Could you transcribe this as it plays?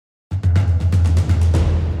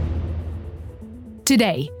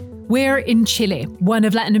Today, we're in Chile, one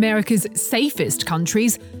of Latin America's safest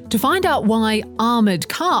countries, to find out why armoured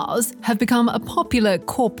cars have become a popular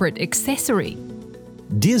corporate accessory.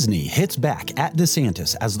 Disney hits back at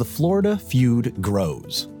DeSantis as the Florida feud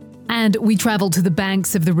grows. And we travel to the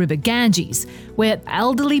banks of the river Ganges, where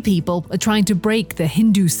elderly people are trying to break the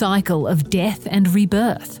Hindu cycle of death and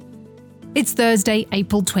rebirth. It's Thursday,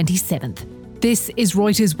 April 27th. This is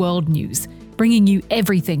Reuters World News, bringing you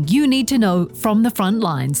everything you need to know from the front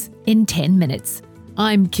lines in 10 minutes.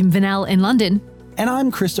 I'm Kim Vanell in London. And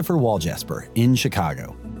I'm Christopher Walljasper in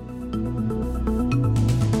Chicago.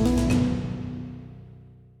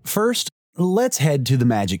 First, let's head to the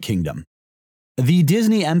Magic Kingdom. The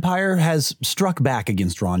Disney empire has struck back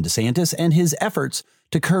against Ron DeSantis and his efforts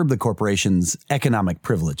to curb the corporation's economic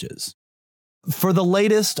privileges. For the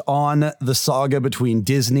latest on the saga between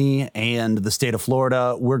Disney and the state of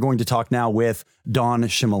Florida, we're going to talk now with Dawn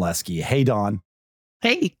Chmielewski. Hey, Dawn.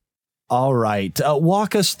 Hey. All right.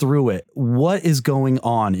 Walk us through it. What is going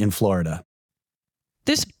on in Florida?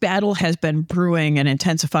 This battle has been brewing and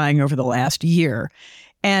intensifying over the last year.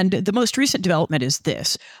 And the most recent development is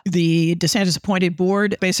this. The DeSantis appointed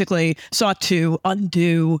board basically sought to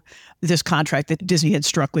undo this contract that Disney had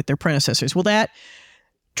struck with their predecessors. Well, that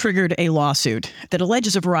triggered a lawsuit that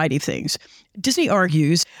alleges a variety of things. Disney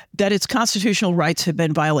argues that its constitutional rights have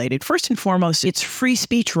been violated. First and foremost, its free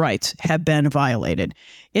speech rights have been violated.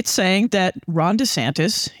 It's saying that Ron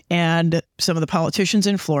DeSantis and some of the politicians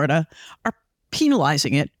in Florida are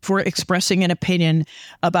penalizing it for expressing an opinion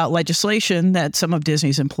about legislation that some of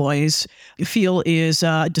Disney's employees feel is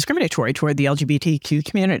discriminatory toward the LGBTQ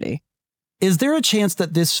community. Is there a chance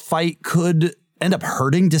that this fight could end up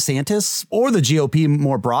hurting DeSantis or the GOP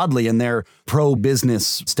more broadly in their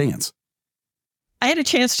pro-business stance? I had a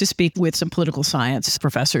chance to speak with some political science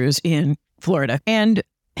professors in Florida, and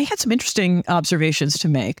they had some interesting observations to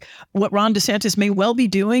make. What Ron DeSantis may well be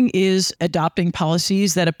doing is adopting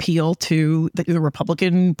policies that appeal to the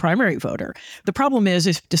Republican primary voter. The problem is,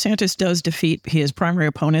 if DeSantis does defeat his primary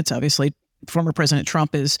opponents, obviously former President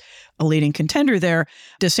Trump is a leading contender there,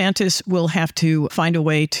 DeSantis will have to find a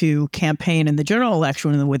way to campaign in the general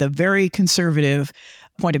election with a very conservative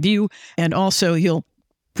point of view. And also he'll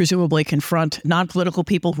presumably confront non-political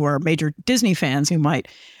people who are major Disney fans who might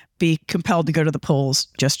be compelled to go to the polls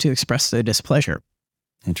just to express their displeasure.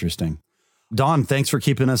 Interesting. Dawn, thanks for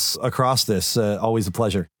keeping us across this. Always a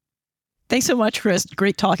pleasure. Thanks so much, Chris.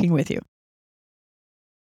 Great talking with you.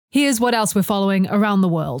 Here's what else we're following around the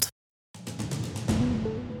world.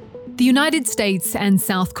 The United States and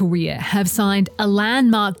South Korea have signed a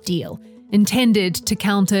landmark deal intended to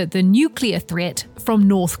counter the nuclear threat from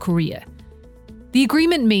North Korea. The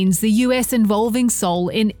agreement means the US involving Seoul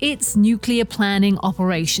in its nuclear planning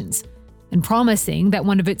operations and promising that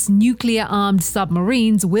one of its nuclear-armed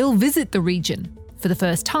submarines will visit the region for the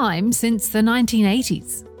first time since the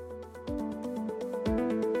 1980s.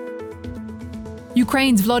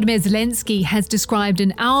 Ukraine's Volodymyr Zelensky has described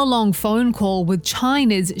an hour-long phone call with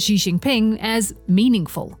China's Xi Jinping as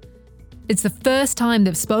meaningful. It's the first time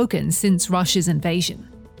they've spoken since Russia's invasion.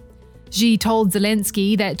 Xi told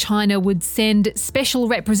Zelensky that China would send special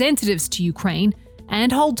representatives to Ukraine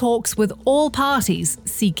and hold talks with all parties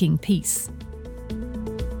seeking peace.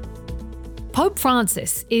 Pope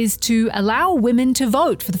Francis is to allow women to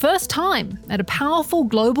vote for the first time at a powerful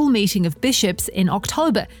global meeting of bishops in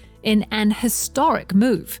October, in an historic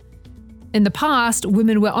move. In the past,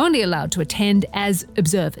 women were only allowed to attend as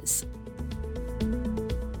observers.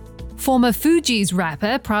 Former Fugees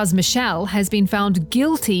rapper Pras Michel has been found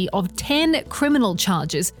guilty of 10 criminal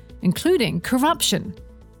charges, including corruption.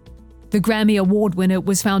 The Grammy Award winner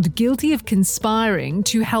was found guilty of conspiring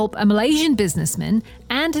to help a Malaysian businessman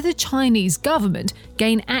and the Chinese government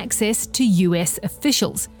gain access to US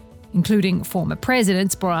officials, including former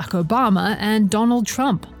presidents Barack Obama and Donald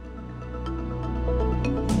Trump.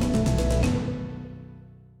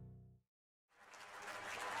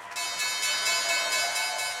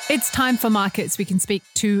 It's time for markets. We can speak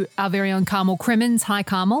to our very own Carmel Crimmins. Hi,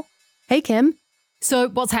 Carmel. Hey, Kim. So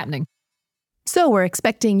what's happening? So we're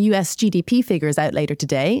expecting US GDP figures out later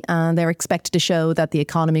today, and they're expected to show that the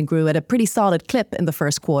economy grew at a pretty solid clip in the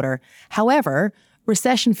first quarter. However,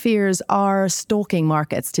 recession fears are stalking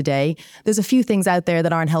markets today. There's a few things out there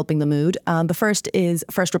that aren't helping the mood. The first is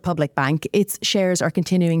First Republic Bank. Its shares are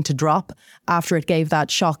continuing to drop after it gave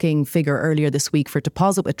that shocking figure earlier this week for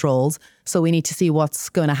deposit withdrawals. So we need to see what's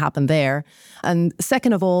going to happen there. And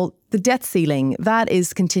second of all, The debt ceiling, that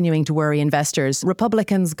is continuing to worry investors.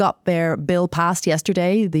 Republicans got their bill passed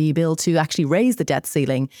yesterday, the bill to actually raise the debt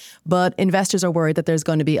ceiling, but investors are worried that there's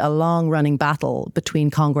going to be a long-running battle between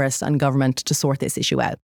Congress and government to sort this issue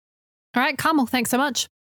out. All right, Carmel, thanks so much.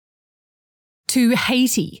 To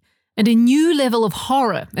Haiti, and a new level of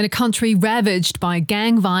horror in a country ravaged by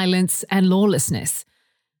gang violence and lawlessness.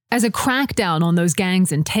 As a crackdown on those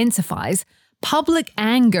gangs intensifies, public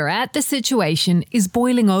anger at the situation is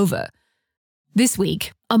boiling over. This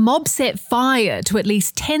week, a mob set fire to at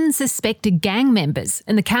least 10 suspected gang members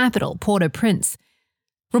in the capital, Port-au-Prince.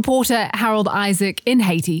 Reporter Harold Isaac in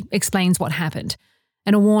Haiti explains what happened,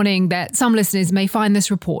 and a warning that some listeners may find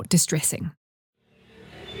this report distressing.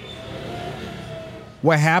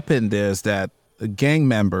 What happened is that gang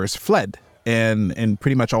members fled in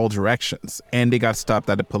pretty much all directions, and they got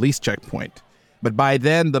stopped at a police checkpoint. But by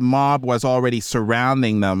then, the mob was already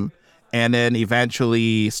surrounding them and then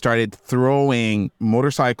eventually started throwing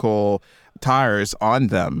motorcycle tires on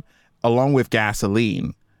them along with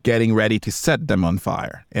gasoline, getting ready to set them on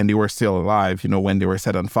fire. And they were still alive, when they were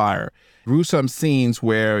set on fire. Gruesome scenes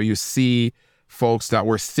where you see folks that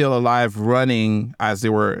were still alive running as they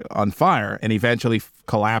were on fire and eventually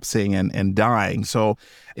collapsing and dying. So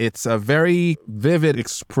it's a very vivid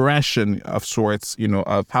expression of sorts,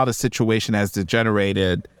 of how the situation has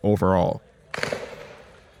degenerated overall.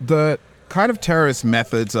 The kind of terrorist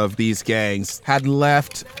methods of these gangs had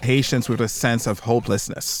left Haitians with a sense of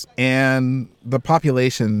hopelessness, and the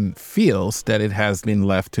population feels that it has been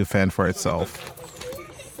left to fend for itself.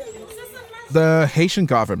 The Haitian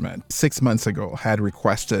government 6 months ago had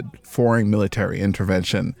requested foreign military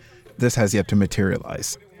intervention. This has yet to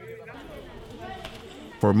materialize.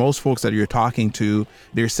 For most folks that you're talking to,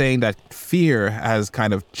 they're saying that fear has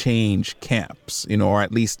kind of changed camps, or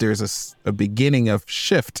at least there's a beginning of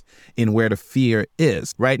shift in where the fear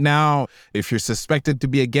is. Right now, if you're suspected to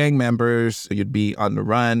be a gang member, you'd be on the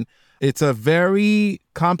run. It's a very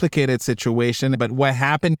complicated situation, but what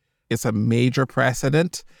happened is a major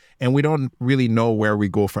precedent, and we don't really know where we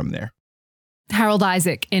go from there. Harold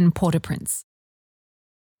Isaac in Port-au-Prince.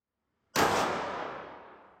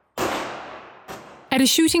 At a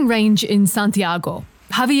shooting range in Santiago,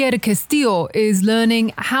 Javiera Castillo is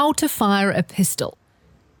learning how to fire a pistol.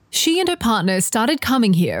 She and her partner started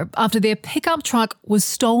coming here after their pickup truck was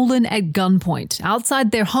stolen at gunpoint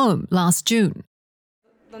outside their home last June.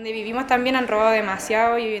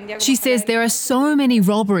 She says there are so many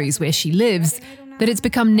robberies where she lives that it's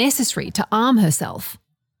become necessary to arm herself.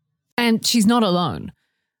 And she's not alone.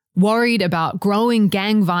 Worried about growing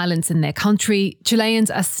gang violence in their country, Chileans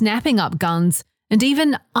are snapping up guns and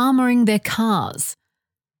even armoring their cars.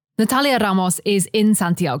 Natalia Ramos is in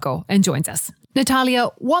Santiago and joins us. Natalia,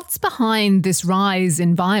 what's behind this rise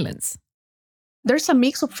in violence? There's a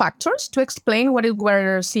mix of factors to explain what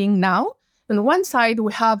we're seeing now. On one side,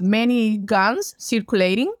 we have many guns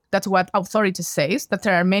circulating. That's what authorities say, that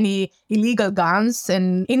there are many illegal guns.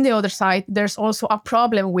 And in the other side, there's also a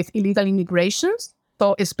problem with illegal immigrations.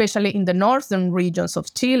 So especially in the northern regions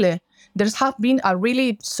of Chile, there's have been a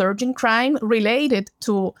really surging crime related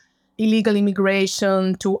to illegal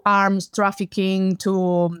immigration, to arms trafficking,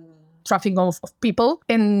 to trafficking of people.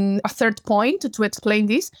 And a third point to explain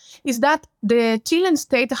this is that the Chilean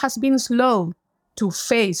state has been slow to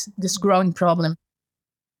face this growing problem.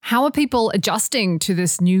 How are people adjusting to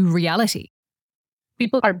this new reality?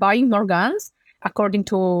 People are buying more guns. According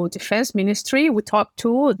to Defense Ministry, we talked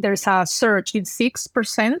to, there's a surge in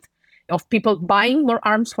 6% of people buying more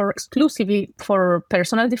arms exclusively for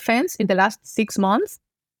personal defense in the last 6 months.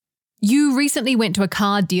 You recently went to a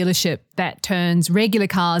car dealership that turns regular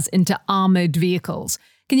cars into armored vehicles.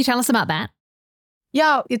 Can you tell us about that?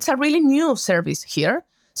 Yeah, it's a really new service here.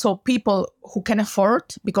 So people who can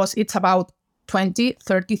afford, because it's about $20,000,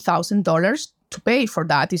 $30,000 to pay for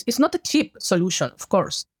that. It's not a cheap solution, of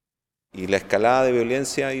course. We spoke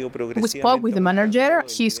with the manager.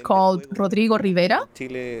 He's called Rodrigo Rivera.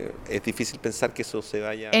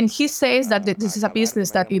 And he says that this is a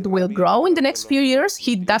business that it will grow in the next few years.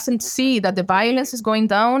 He doesn't see that the violence is going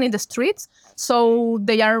down in the streets. So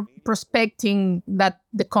they are prospecting that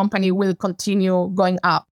the company will continue going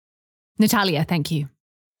up. Natalia, thank you.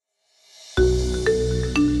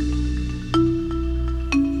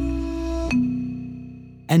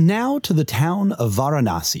 And now to the town of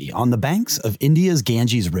Varanasi on the banks of India's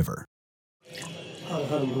Ganges River.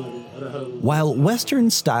 While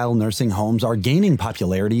Western-style nursing homes are gaining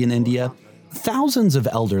popularity in India, thousands of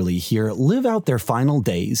elderly here live out their final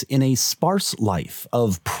days in a sparse life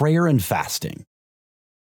of prayer and fasting.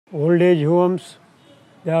 Old age homes,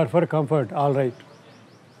 they are for comfort, all right.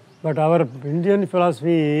 But our Indian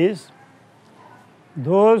philosophy is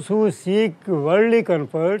those who seek worldly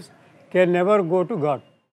comforts can never go to God.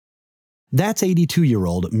 That's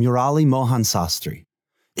 82-year-old Murali Mohan Sastry.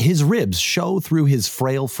 His ribs show through his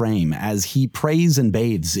frail frame as he prays and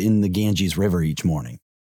bathes in the Ganges River each morning.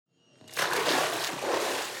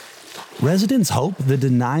 Residents hope the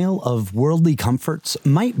denial of worldly comforts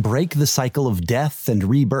might break the cycle of death and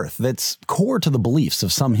rebirth that's core to the beliefs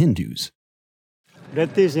of some Hindus.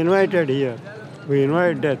 Death is invited here. We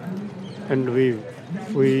invite death, and he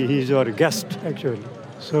is our guest, actually.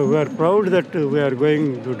 So we are proud that we are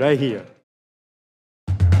going to die here.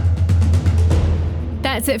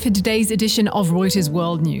 That's it for today's edition of Reuters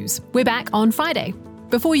World News. We're back on Friday.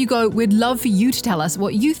 Before you go, we'd love for you to tell us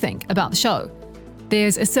what you think about the show.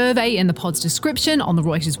 There's a survey in the pod's description on the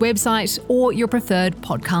Reuters website or your preferred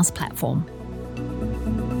podcast platform.